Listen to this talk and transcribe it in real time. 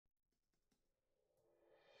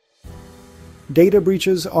Data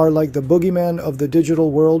breaches are like the boogeyman of the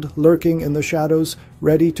digital world, lurking in the shadows,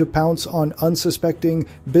 ready to pounce on unsuspecting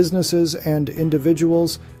businesses and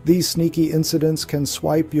individuals. These sneaky incidents can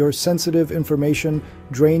swipe your sensitive information,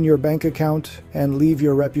 drain your bank account, and leave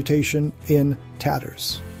your reputation in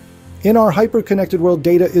tatters. In our hyper-connected world,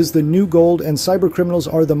 data is the new gold, and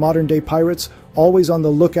cybercriminals are the modern-day pirates, always on the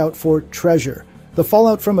lookout for treasure. The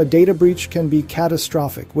fallout from a data breach can be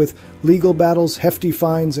catastrophic, with legal battles, hefty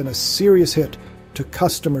fines, and a serious hit to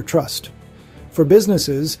customer trust. For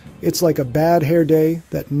businesses, it's like a bad hair day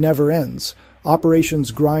that never ends.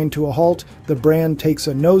 Operations grind to a halt, the brand takes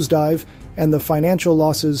a nosedive, and the financial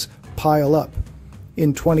losses pile up.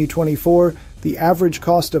 In 2024, the average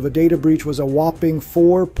cost of a data breach was a whopping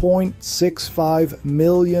 $4.65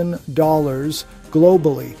 million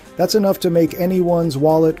globally. That's enough to make anyone's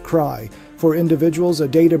wallet cry. For individuals, a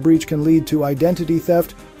data breach can lead to identity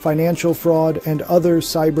theft, financial fraud, and other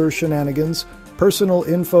cyber shenanigans. Personal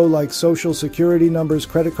info like social security numbers,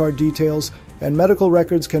 credit card details, and medical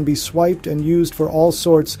records can be swiped and used for all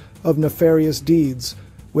sorts of nefarious deeds.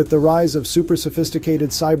 With the rise of super sophisticated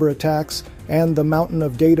cyber attacks and the mountain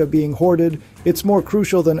of data being hoarded, it's more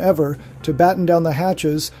crucial than ever to batten down the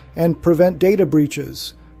hatches and prevent data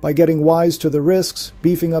breaches. By getting wise to the risks,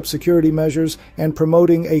 beefing up security measures, and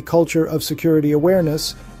promoting a culture of security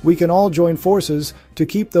awareness, we can all join forces to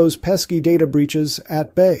keep those pesky data breaches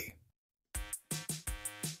at bay.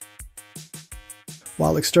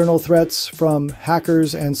 While external threats from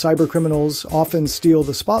hackers and cybercriminals often steal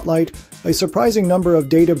the spotlight, a surprising number of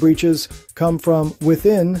data breaches come from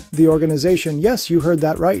within the organization. Yes, you heard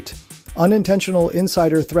that right. Unintentional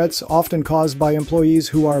insider threats, often caused by employees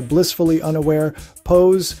who are blissfully unaware,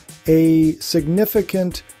 pose a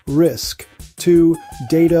significant risk to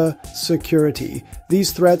data security.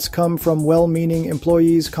 These threats come from well-meaning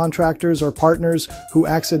employees, contractors, or partners who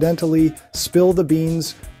accidentally spill the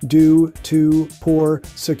beans due to poor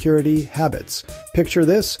security habits. Picture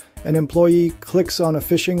this: an employee clicks on a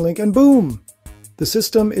phishing link and boom! The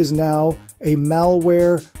system is now a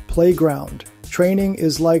malware playground. Training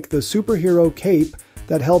is like the superhero cape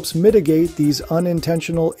that helps mitigate these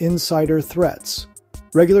unintentional insider threats.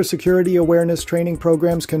 Regular security awareness training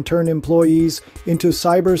programs can turn employees into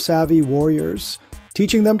cyber-savvy warriors,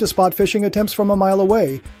 teaching them to spot phishing attempts from a mile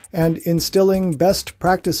away and instilling best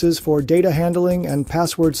practices for data handling and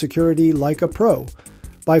password security like a pro.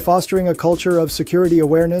 By fostering a culture of security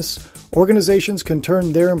awareness, organizations can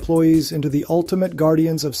turn their employees into the ultimate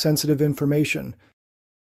guardians of sensitive information.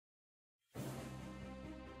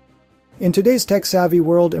 In today's tech-savvy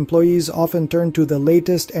world, employees often turn to the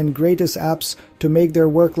latest and greatest apps to make their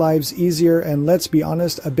work lives easier and, let's be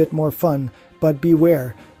honest, a bit more fun. But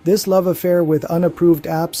beware, this love affair with unapproved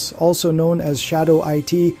apps, also known as shadow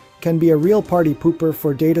IT, can be a real party pooper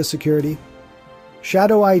for data security.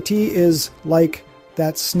 Shadow IT is like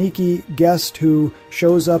that sneaky guest who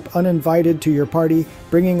shows up uninvited to your party,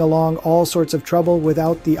 bringing along all sorts of trouble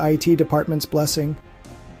without the IT department's blessing.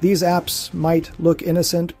 These apps might look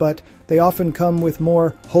innocent, but they often come with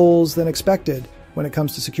more holes than expected when it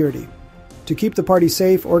comes to security. To keep the party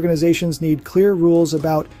safe, organizations need clear rules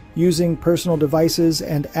about using personal devices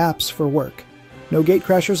and apps for work. No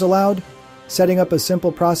gatecrashers allowed. Setting up a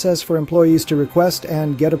simple process for employees to request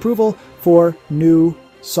and get approval for new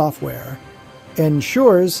software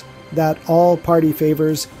ensures that all party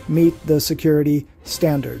favors meet the security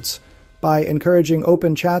standards. By encouraging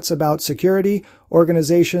open chats about security,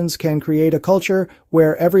 organizations can create a culture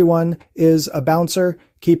where everyone is a bouncer,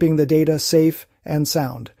 keeping the data safe and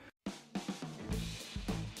sound.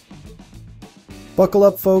 Buckle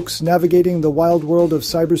up, folks. Navigating the wild world of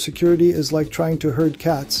cybersecurity is like trying to herd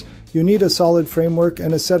cats. You need a solid framework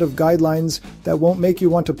and a set of guidelines that won't make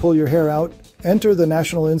you want to pull your hair out. Enter the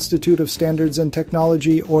National Institute of Standards and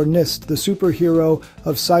Technology, or NIST, the superhero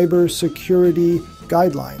of cybersecurity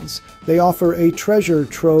guidelines. They offer a treasure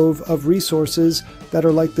trove of resources that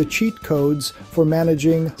are like the cheat codes for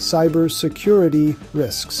managing cybersecurity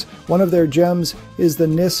risks. One of their gems is the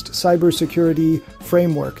NIST Cybersecurity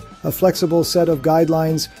Framework, a flexible set of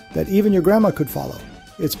guidelines that even your grandma could follow.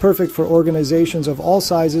 It's perfect for organizations of all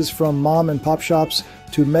sizes, from mom and pop shops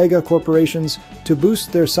to mega corporations, to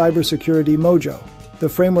boost their cybersecurity mojo. The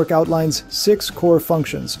framework outlines 6 core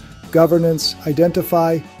functions: governance,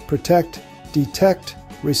 identify, protect, detect,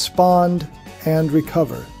 respond, and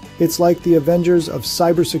recover. It's like the Avengers of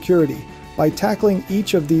cybersecurity. By tackling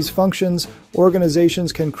each of these functions,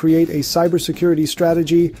 organizations can create a cybersecurity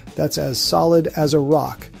strategy that's as solid as a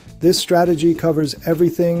rock. This strategy covers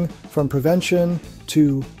everything from prevention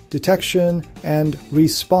to detection and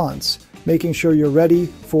response, making sure you're ready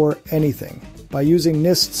for anything. By using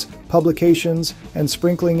NIST's publications and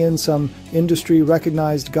sprinkling in some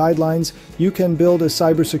industry-recognized guidelines, you can build a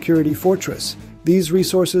cybersecurity fortress. These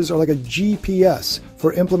resources are like a GPS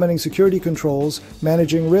for implementing security controls,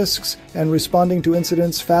 managing risks, and responding to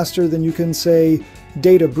incidents faster than you can say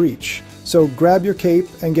data breach. So grab your cape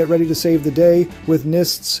and get ready to save the day with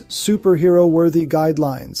NIST's superhero-worthy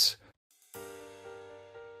guidelines.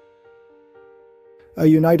 A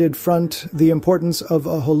united front, the importance of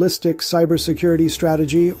a holistic cybersecurity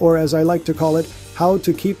strategy, or as I like to call it, how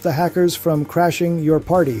to keep the hackers from crashing your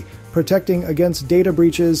party. Protecting against data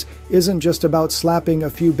breaches isn't just about slapping a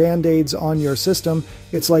few band-aids on your system.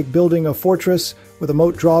 It's like building a fortress with a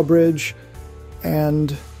moat drawbridge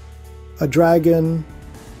and a dragon.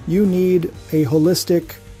 You need a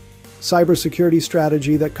holistic cybersecurity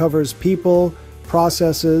strategy that covers people,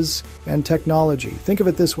 processes, and technology. Think of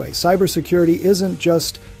it this way. Cybersecurity isn't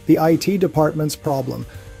just the IT department's problem.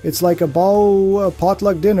 It's like a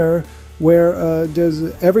potluck dinner where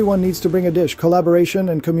everyone needs to bring a dish. Collaboration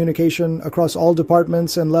and communication across all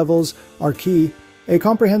departments and levels are key. A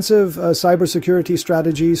comprehensive cybersecurity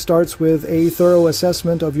strategy starts with a thorough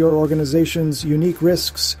assessment of your organization's unique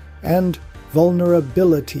risks and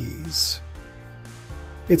vulnerabilities.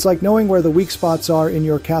 It's like knowing where the weak spots are in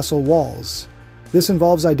your castle walls. This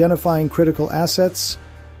involves identifying critical assets,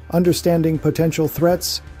 understanding potential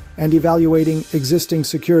threats, and evaluating existing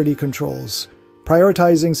security controls.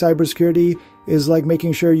 Prioritizing cybersecurity is like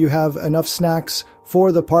making sure you have enough snacks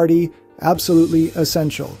for the party, absolutely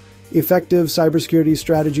essential. Effective cybersecurity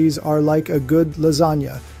strategies are like a good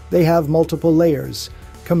lasagna. They have multiple layers.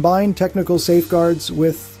 Combine technical safeguards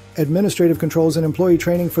with administrative controls and employee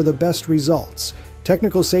training for the best results.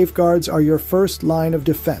 Technical safeguards are your first line of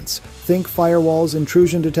defense. Think firewalls,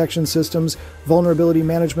 intrusion detection systems, vulnerability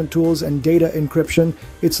management tools, and data encryption.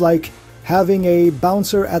 It's like having a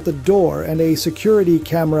bouncer at the door and a security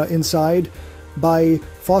camera inside. By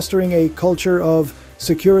fostering a culture of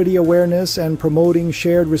security awareness and promoting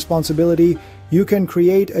shared responsibility, you can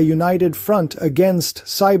create a united front against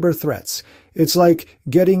cyber threats. It's like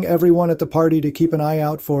getting everyone at the party to keep an eye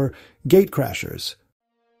out for gatecrashers.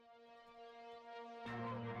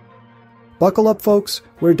 Buckle up, folks.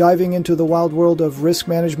 We're diving into the wild world of risk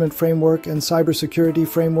management framework and cybersecurity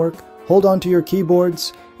framework. Hold on to your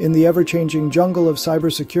keyboards. In the ever-changing jungle of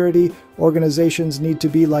cybersecurity, organizations need to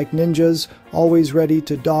be like ninjas, always ready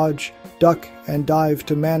to dodge, duck, and dive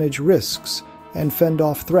to manage risks and fend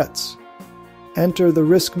off threats. Enter the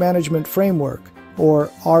Risk Management Framework, or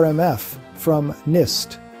RMF, from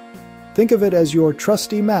NIST. Think of it as your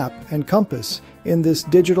trusty map and compass in this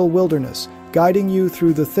digital wilderness, guiding you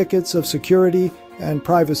through the thickets of security and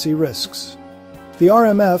privacy risks. The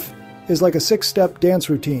RMF is like a 6-step dance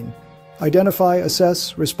routine. Identify,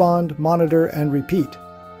 assess, respond, monitor, and repeat.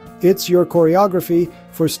 It's your choreography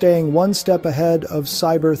for staying one step ahead of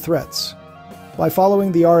cyber threats. By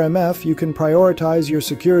following the RMF, you can prioritize your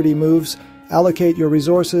security moves, allocate your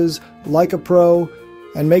resources like a pro,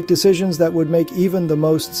 and make decisions that would make even the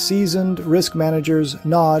most seasoned risk managers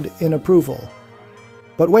nod in approval.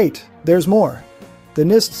 But wait, there's more. The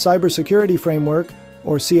NIST Cybersecurity Framework,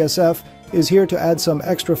 or CSF, is here to add some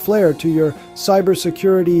extra flair to your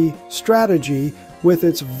cybersecurity strategy with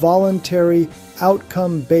its voluntary,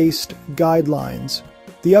 outcome-based guidelines.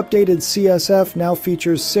 The updated CSF now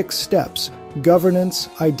features 6 steps: governance,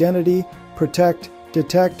 identity, protect,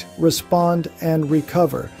 detect, respond, and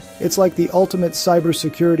recover. It's like the ultimate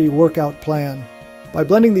cybersecurity workout plan. By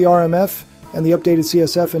blending the RMF and the updated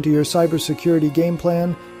CSF into your cybersecurity game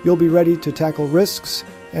plan, you'll be ready to tackle risks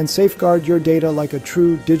and safeguard your data like a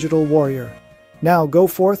true digital warrior. Now go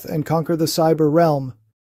forth and conquer the cyber realm.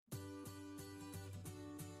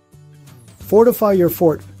 Fortify your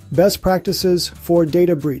fort. Best practices for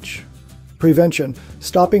data breach. Prevention.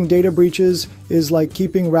 Stopping data breaches is like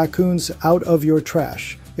keeping raccoons out of your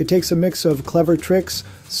trash. It takes a mix of clever tricks,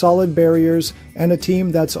 solid barriers, and a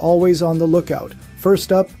team that's always on the lookout.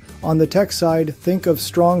 First up, on the tech side, think of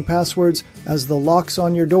strong passwords as the locks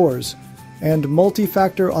on your doors, and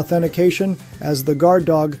multi-factor authentication as the guard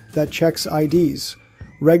dog that checks IDs.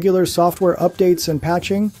 Regular software updates and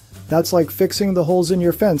patching, that's like fixing the holes in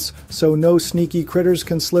your fence so no sneaky critters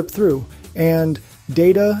can slip through. And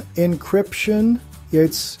data encryption,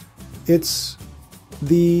 it's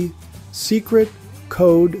the secret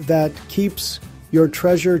code that keeps your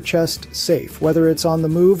treasure chest safe. Whether it's on the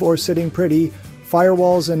move or sitting pretty,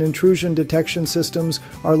 firewalls and intrusion detection systems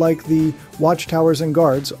are like the watchtowers and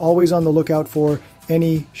guards, always on the lookout for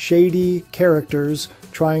any shady characters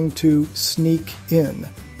trying to sneak in.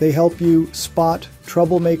 They help you spot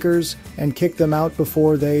troublemakers and kick them out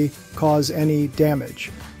before they cause any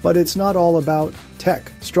damage. But it's not all about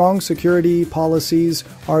tech. Strong security policies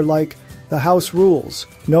are like the house rules.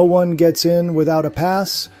 No one gets in without a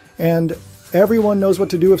pass, and everyone knows what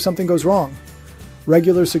to do if something goes wrong.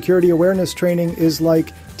 Regular security awareness training is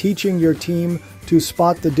like teaching your team to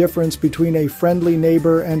spot the difference between a friendly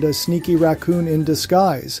neighbor and a sneaky raccoon in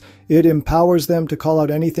disguise. It empowers them to call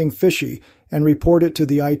out anything fishy and report it to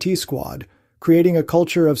the IT squad. Creating a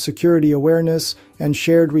culture of security awareness and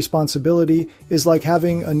shared responsibility is like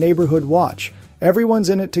having a neighborhood watch. Everyone's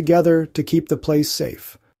in it together to keep the place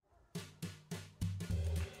safe.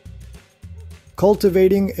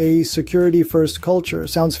 Cultivating a security-first culture.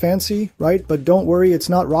 Sounds fancy, right? But don't worry, it's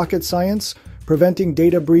not rocket science. Preventing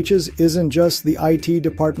data breaches isn't just the IT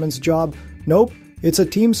department's job. Nope, it's a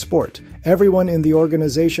team sport. Everyone in the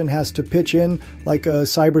organization has to pitch in like a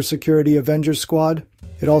cybersecurity Avengers squad.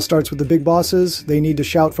 It all starts with the big bosses. They need to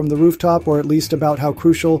shout from the rooftop, or at least about how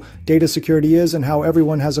crucial data security is and how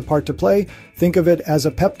everyone has a part to play. Think of it as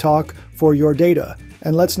a pep talk for your data.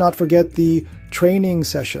 And let's not forget the training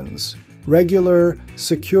sessions. Regular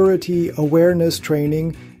security awareness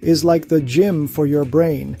training is like the gym for your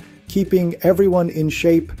brain, keeping everyone in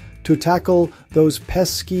shape to tackle those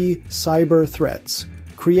pesky cyber threats.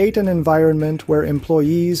 Create an environment where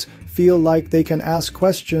employees feel like they can ask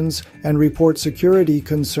questions and report security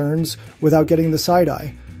concerns without getting the side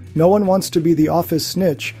eye. No one wants to be the office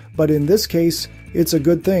snitch, but in this case, it's a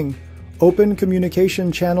good thing. Open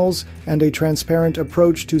communication channels and a transparent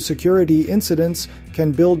approach to security incidents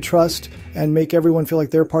can build trust and make everyone feel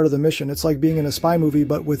like they're part of the mission. It's like being in a spy movie,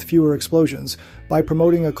 but with fewer explosions. By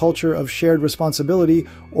promoting a culture of shared responsibility,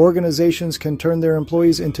 organizations can turn their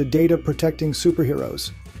employees into data-protecting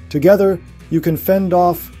superheroes. Together, you can fend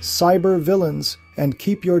off cyber villains and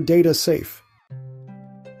keep your data safe.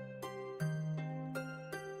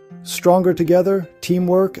 Stronger together,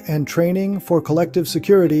 teamwork, and training for collective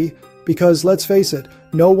security. Because let's face it,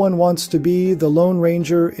 no one wants to be the Lone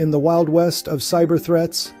Ranger in the Wild West of cyber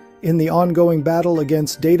threats. In the ongoing battle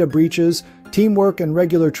against data breaches, teamwork and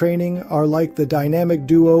regular training are like the dynamic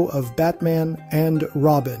duo of Batman and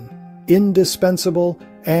Robin. Indispensable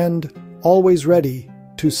and always ready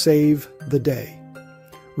to save the day.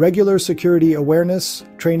 Regular security awareness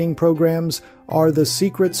training programs are the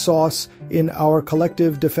secret sauce in our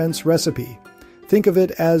collective defense recipe. Think of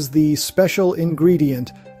it as the special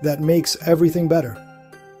ingredient that makes everything better.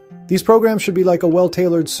 These programs should be like a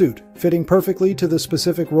well-tailored suit, fitting perfectly to the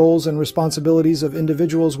specific roles and responsibilities of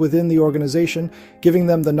individuals within the organization, giving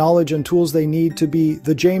them the knowledge and tools they need to be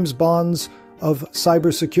the James Bonds of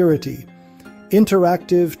cybersecurity.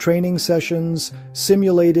 Interactive training sessions,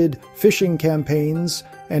 simulated phishing campaigns,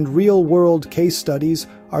 and real-world case studies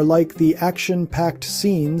are like the action-packed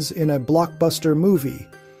scenes in a blockbuster movie,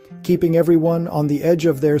 keeping everyone on the edge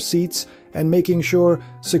of their seats and making sure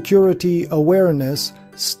security awareness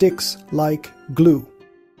sticks like glue.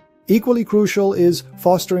 Equally crucial is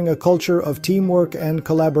fostering a culture of teamwork and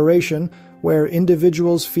collaboration where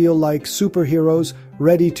individuals feel like superheroes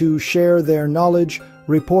ready to share their knowledge,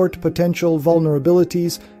 report potential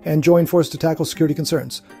vulnerabilities, and join forces to tackle security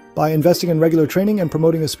concerns. By investing in regular training and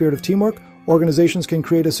promoting a spirit of teamwork, organizations can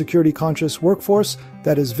create a security-conscious workforce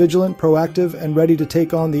that is vigilant, proactive, and ready to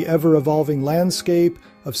take on the ever-evolving landscape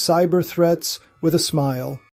of cyber threats with a smile.